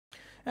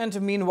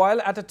And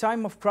meanwhile, at a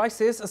time of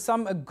crisis,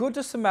 some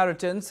good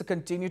Samaritans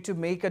continue to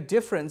make a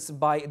difference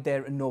by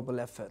their noble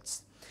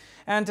efforts.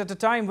 And at a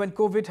time when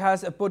COVID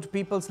has put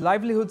people's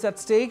livelihoods at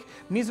stake,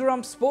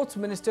 Mizoram Sports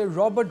Minister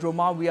Robert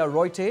Romawia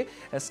Royte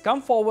has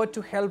come forward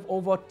to help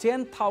over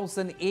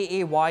 10,000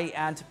 AAY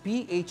and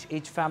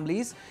PHH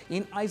families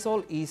in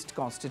Aizawl East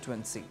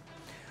constituency.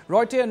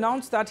 Royte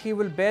announced that he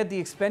will bear the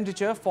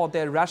expenditure for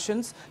their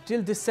rations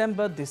till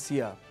December this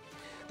year.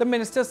 The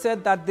minister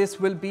said that this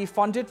will be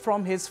funded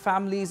from his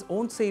family's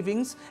own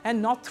savings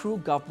and not through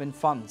government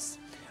funds.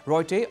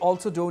 Royte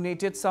also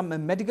donated some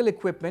medical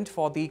equipment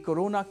for the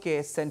Corona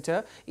Care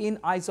Centre in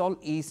Aizawl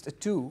East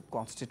 2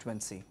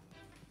 constituency.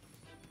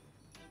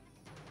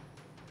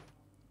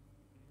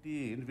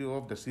 In view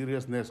of the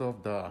seriousness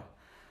of the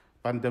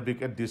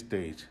pandemic at this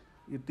stage,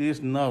 it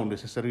is now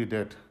necessary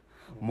that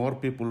more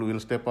people will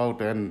step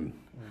out and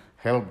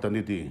help the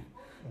needy.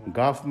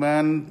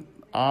 Government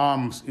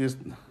arms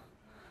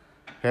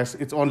has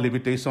its own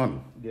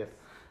limitation. Yes.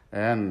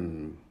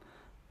 And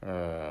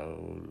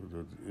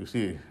you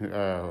see,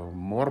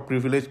 more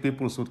privileged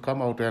people should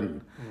come out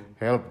and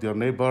help their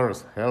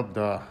neighbors, help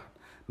the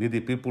needy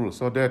people,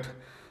 so that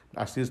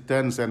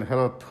assistance and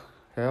help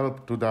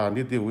to the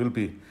needy will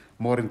be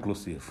more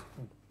inclusive.